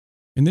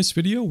In this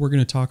video, we're going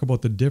to talk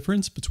about the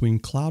difference between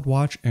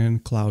Cloudwatch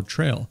and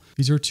Cloudtrail.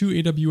 These are two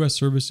AWS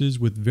services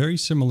with very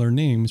similar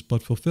names,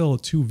 but fulfill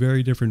two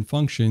very different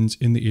functions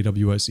in the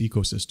AWS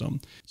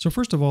ecosystem. So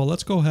first of all,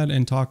 let's go ahead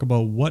and talk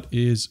about what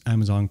is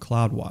Amazon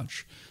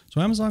Cloudwatch. So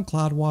Amazon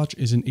Cloudwatch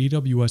is an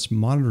AWS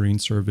monitoring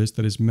service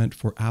that is meant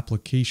for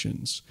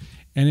applications,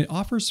 and it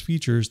offers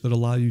features that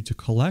allow you to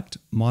collect,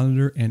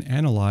 monitor, and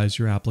analyze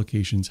your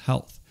application's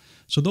health.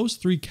 So those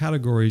three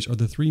categories are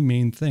the three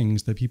main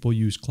things that people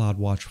use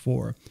Cloudwatch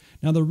for.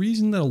 Now, the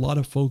reason that a lot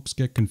of folks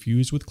get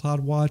confused with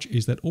Cloudwatch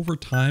is that over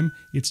time,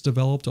 it's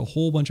developed a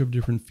whole bunch of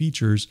different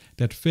features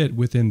that fit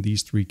within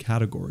these three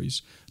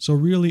categories. So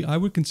really, I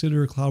would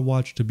consider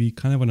Cloudwatch to be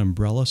kind of an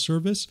umbrella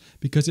service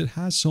because it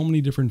has so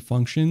many different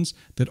functions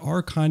that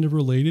are kind of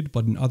related,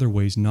 but in other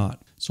ways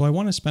not. So I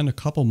want to spend a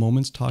couple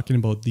moments talking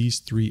about these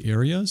three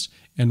areas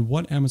and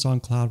what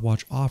Amazon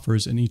Cloudwatch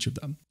offers in each of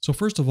them. So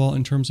first of all,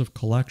 in terms of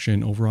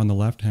collection over on the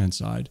left-hand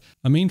side,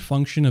 a main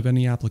function of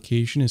any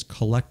application is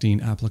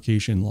collecting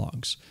application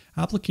logs.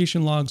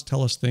 Application logs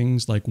tell us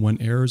things like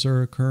when errors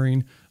are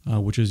occurring,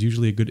 which is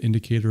usually a good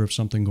indicator of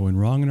something going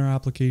wrong in our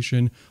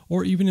application,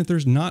 or even if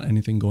there's not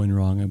anything going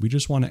wrong and we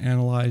just want to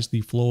analyze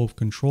the flow of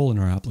control in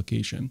our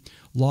application.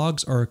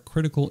 Logs are a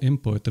critical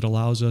input that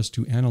allows us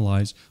to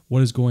analyze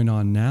what is going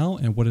on now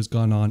and what has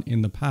gone on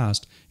in the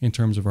past in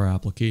terms of our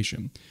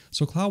application.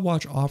 So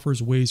Cloudwatch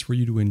offers ways for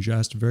you to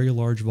ingest very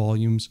large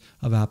volumes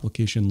of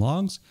application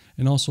logs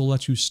and also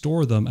lets you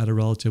store them at a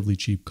relatively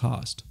cheap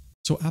cost.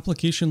 So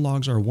application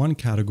logs are one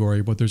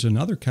category, but there's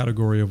another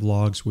category of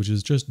logs, which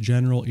is just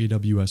general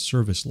AWS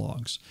service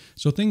logs.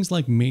 So things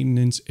like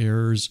maintenance,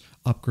 errors,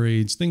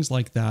 upgrades, things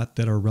like that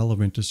are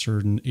relevant to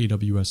certain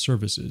AWS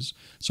services.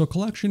 So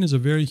collection is a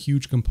very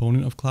huge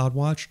component of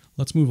Cloudwatch.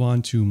 Let's move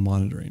on to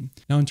monitoring.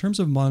 Now, in terms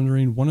of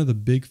monitoring, one of the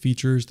big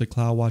features that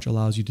Cloudwatch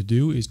allows you to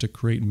do is to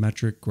create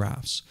metric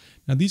graphs.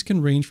 Now, these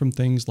can range from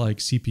things like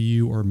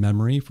CPU or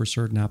memory. For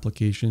certain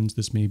applications,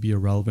 this may be a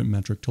relevant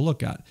metric to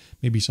look at.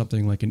 Maybe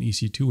something like an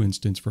EC2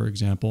 instance, for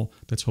example,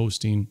 that's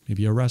hosting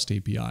maybe a REST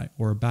API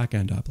or a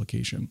backend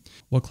application.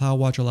 What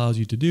Cloudwatch allows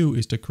you to do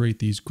is to create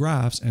these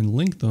graphs and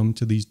link them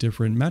to these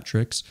different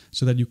metrics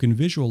so that you can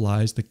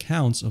visualize the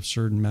counts of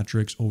certain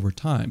metrics over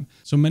time.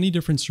 So many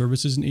different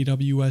services in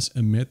AWS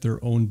emit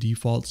their own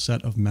default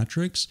set of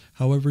metrics.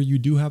 However, you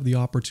do have the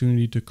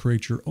opportunity to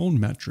create your own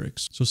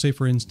metrics. So say,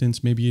 for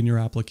instance, maybe in your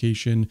application,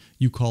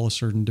 you call a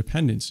certain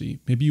dependency.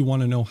 Maybe you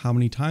want to know how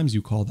many times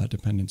you call that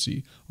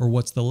dependency, or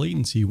what's the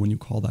latency when you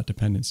call that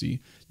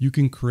dependency. You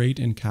can create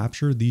and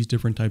capture these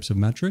different types of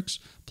metrics,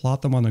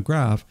 plot them on the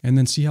graph, and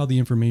then see how the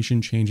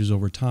information changes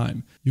over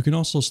time. You can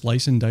also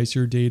slice and dice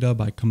your data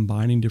by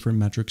combining different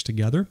metrics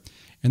together.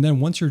 And then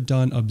once you're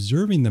done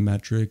observing the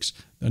metrics,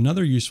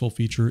 another useful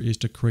feature is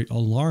to create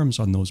alarms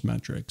on those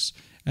metrics.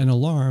 And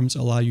alarms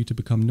allow you to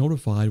become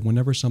notified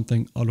whenever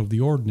something out of the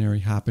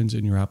ordinary happens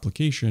in your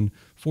application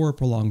for a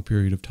prolonged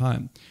period of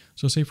time.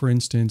 So say, for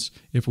instance,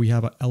 if we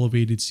have an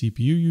elevated CPU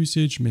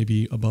usage,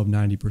 maybe above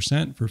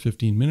 90% for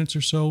 15 minutes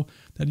or so,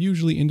 that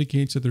usually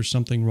indicates that there's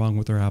something wrong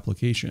with our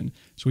application.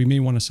 So we may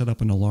want to set up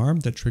an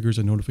alarm that triggers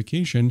a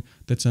notification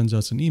that sends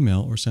us an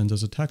email or sends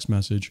us a text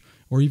message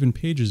or even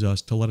pages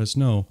us to let us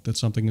know that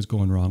something is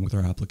going wrong with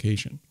our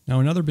application. Now,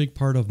 another big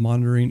part of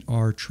monitoring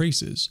are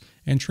traces.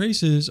 And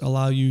traces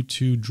allow you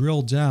to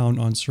drill down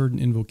on certain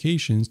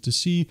invocations to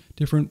see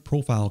different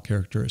profile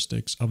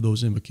characteristics of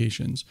those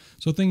invocations.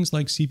 So things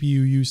like CPU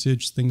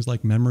usage, things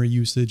like memory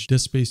usage,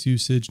 disk space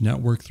usage,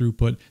 network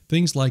throughput,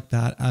 things like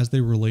that as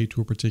they relate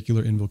to a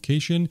particular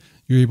invocation,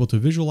 you're able to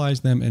visualize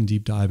them and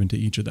deep dive into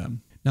each of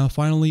them. Now,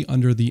 finally,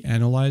 under the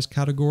Analyze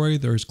category,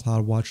 there's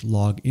Cloudwatch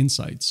Log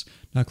Insights.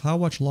 Now,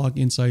 Cloudwatch Log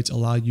Insights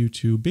allow you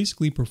to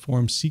basically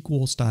perform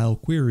SQL-style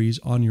queries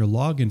on your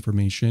log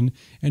information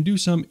and do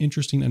some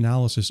interesting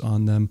analysis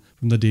on them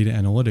from the data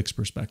analytics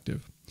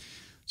perspective.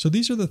 So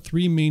these are the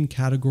three main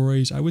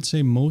categories. I would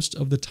say most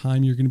of the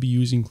time you're going to be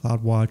using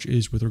Cloudwatch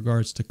is with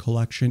regards to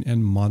collection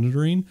and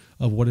monitoring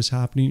of what is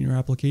happening in your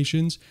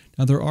applications.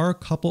 Now, there are a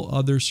couple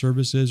other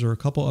services or a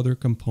couple other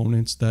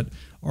components that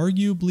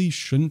arguably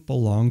shouldn't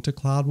belong to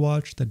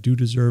Cloudwatch that do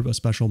deserve a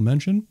special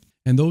mention.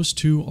 And those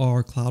two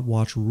are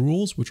Cloudwatch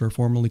rules, which are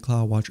formerly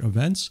Cloudwatch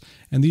events.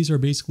 And these are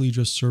basically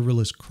just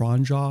serverless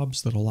cron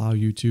jobs that allow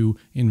you to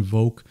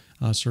invoke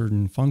a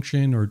certain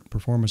function or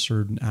perform a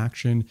certain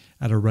action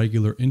at a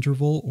regular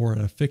interval or at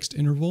a fixed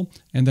interval.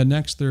 And then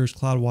next there's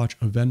Cloudwatch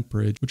Event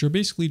Bridge, which are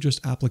basically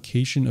just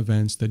application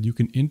events that you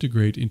can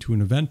integrate into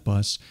an event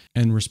bus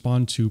and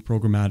respond to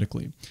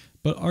programmatically.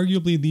 But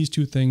arguably, these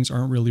two things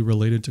aren't really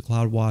related to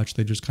Cloudwatch.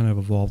 They just kind of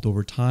evolved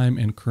over time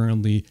and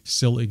currently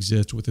still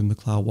exist within the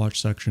Cloudwatch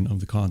section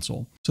of the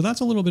console. So that's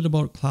a little bit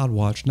about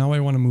Cloudwatch. Now I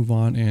want to move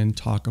on and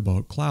talk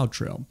about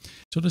Cloudtrail.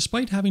 So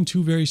despite having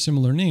two very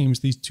similar names,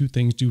 these two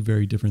things do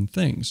very different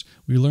things.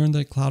 We learned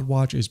that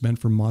Cloudwatch is meant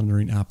for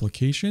monitoring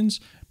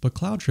applications, but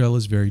Cloudtrail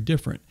is very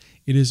different.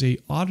 It is an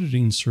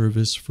auditing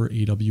service for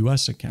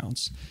AWS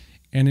accounts.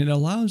 And it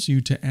allows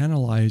you to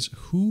analyze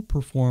who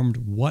performed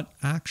what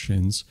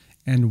actions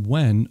and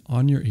when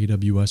on your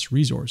AWS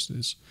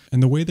resources.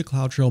 And the way the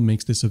Cloudtrail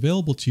makes this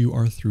available to you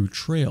are through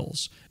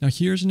trails. Now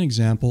here's an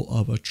example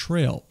of a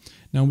trail.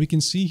 Now we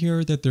can see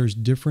here that there's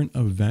different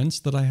events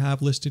that I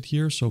have listed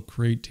here. So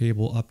create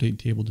table, update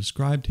table,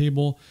 describe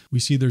table. We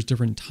see there's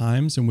different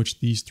times in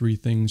which these three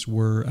things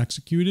were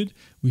executed.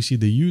 We see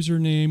the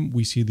username,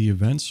 we see the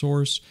event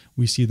source,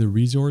 we see the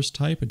resource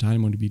type, a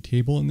DynamoDB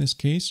table in this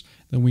case.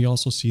 Then we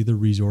also see the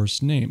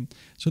resource name.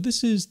 So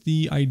this is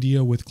the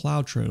idea with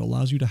Cloudtrail. It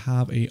allows you to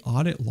have an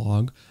audit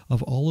log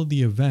of all of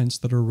the events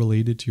that are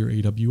related to your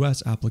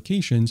AWS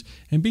applications,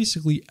 and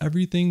basically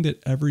everything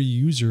that every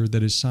user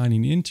that is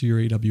signing into your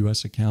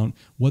AWS account,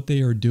 what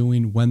they are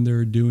doing, when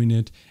they're doing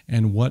it,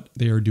 and what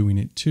they are doing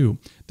it to.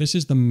 This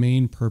is the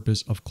main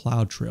purpose of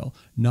Cloudtrail,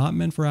 not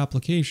meant for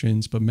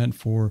applications, but meant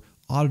for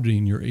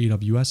auditing your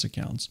AWS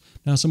accounts.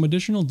 Now, some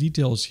additional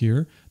details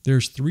here.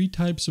 There's three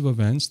types of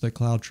events that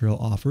Cloudtrail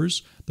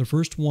offers. The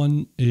first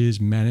one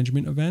is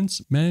management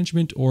events.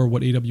 Management, or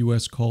what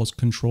AWS calls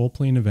control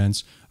plane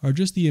events, are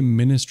just the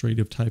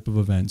administrative type of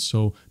events.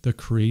 So the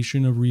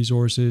creation of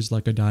resources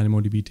like a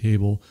DynamoDB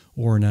table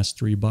or an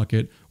S3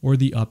 bucket, or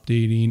the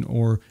updating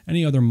or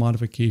any other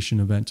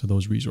modification event to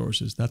those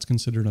resources. That's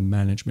considered a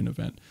management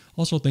event.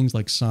 Also things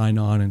like sign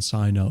on and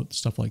sign out,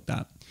 stuff like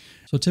that.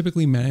 So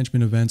typically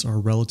management events are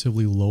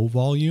relatively low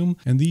volume,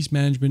 and these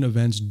management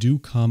events do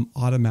come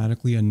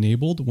automatically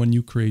enabled when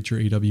you create your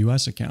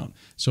AWS account.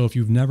 So if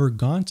you've never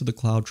gone to the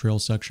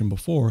Cloudtrail section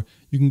before,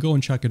 you can go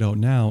and check it out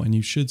now, and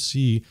you should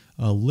see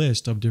a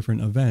list of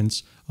different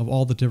events of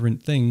all the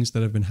different things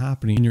that have been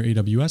happening in your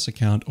AWS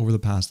account over the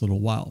past little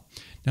while.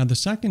 Now, the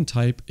second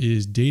type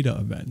is data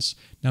events.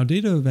 Now,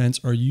 data events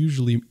are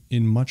usually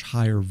in much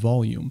higher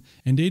volume,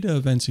 and data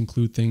events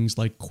include things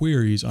like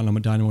queries on a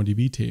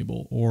DynamoDB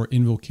table or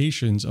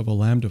invocations of a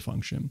Lambda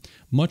function,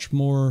 much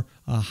more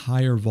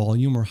higher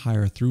volume or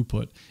higher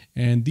throughput.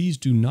 And these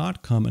do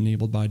not come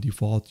enabled by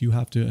default. You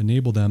have to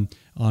enable them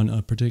on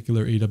a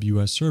particular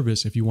AWS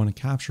service if you want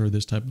to capture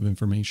this type of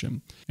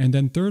information. And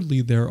then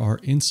thirdly, there are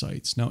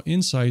insights. Now,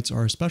 insights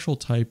are a special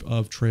type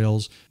of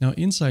trails. Now,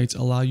 insights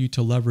allow you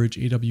to leverage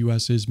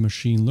AWS's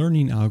machine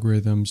learning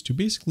algorithms to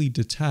basically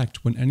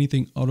detect when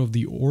anything out of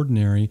the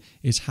ordinary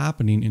is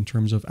happening in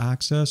terms of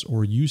access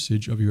or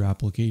usage of your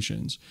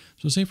applications.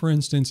 So say, for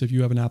instance, if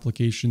you have an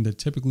application that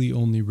typically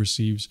only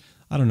receives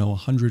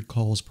 100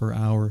 calls per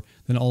hour,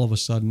 then all of a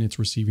sudden it's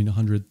receiving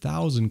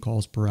 100,000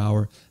 calls per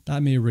hour.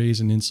 That may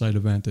raise an insight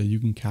event that you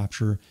can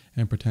capture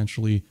and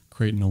potentially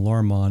create an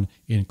alarm on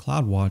in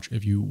Cloudwatch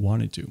if you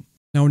wanted to.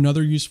 Now,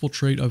 another useful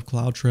trait of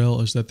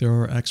Cloudtrail is that there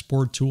are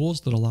export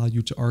tools that allow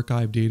you to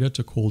archive data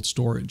to cold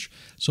storage.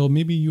 So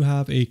maybe you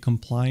have a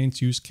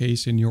compliance use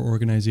case in your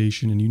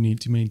organization and you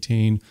need to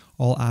maintain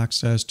all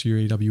access to your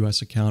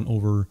AWS account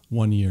over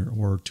 1 year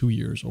or 2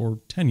 years or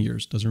 10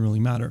 years, doesn't really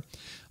matter.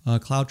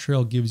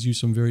 Cloudtrail gives you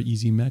some very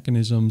easy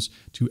mechanisms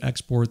to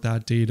export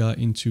that data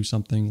into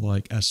something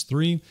like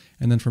S3,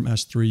 and then from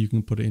S3 you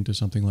can put it into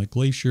something like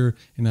Glacier,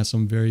 and that's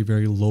some very,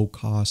 very low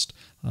cost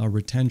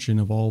retention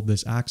of all of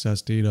this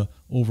access data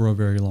over a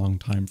very long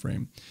time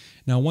frame.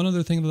 Now, one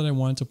other thing that I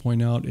wanted to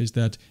point out is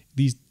that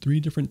these three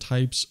different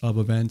types of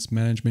events,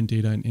 management,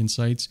 data, and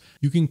insights,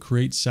 you can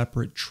create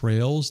separate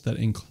trails that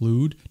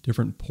include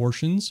different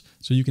portions.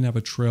 So you can have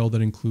a trail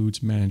that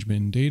includes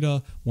management and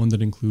data, one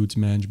that includes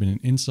management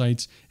and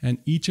insights, and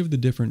each of the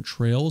different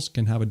trails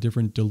can have a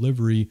different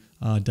delivery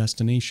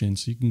destination.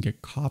 So you can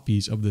get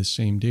copies of the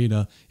same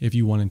data if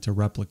you wanted to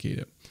replicate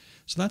it.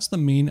 So that's the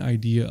main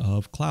idea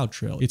of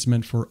Cloudtrail. It's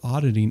meant for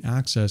auditing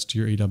access to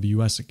your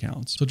AWS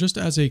accounts. So just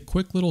as a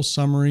quick little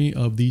summary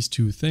of these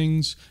two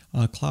things,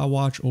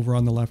 Cloudwatch over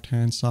on the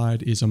left-hand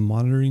side is a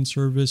monitoring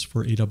service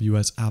for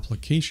AWS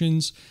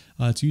applications.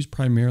 It's used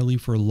primarily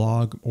for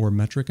log or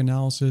metric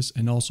analysis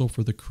and also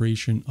for the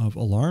creation of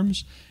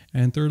alarms.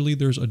 And thirdly,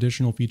 there's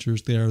additional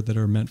features there that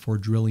are meant for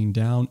drilling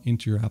down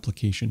into your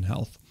application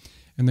health.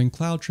 And then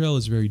Cloudtrail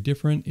is very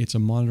different. It's a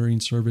monitoring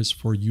service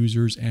for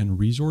users and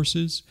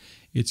resources.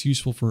 It's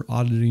useful for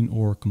auditing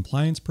or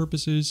compliance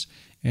purposes,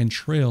 and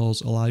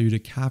trails allow you to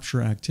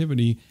capture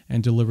activity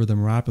and deliver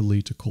them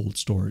rapidly to cold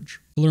storage.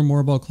 To learn more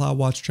about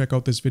Cloudwatch, check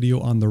out this video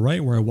on the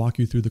right where I walk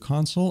you through the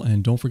console,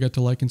 and don't forget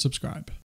to like and subscribe.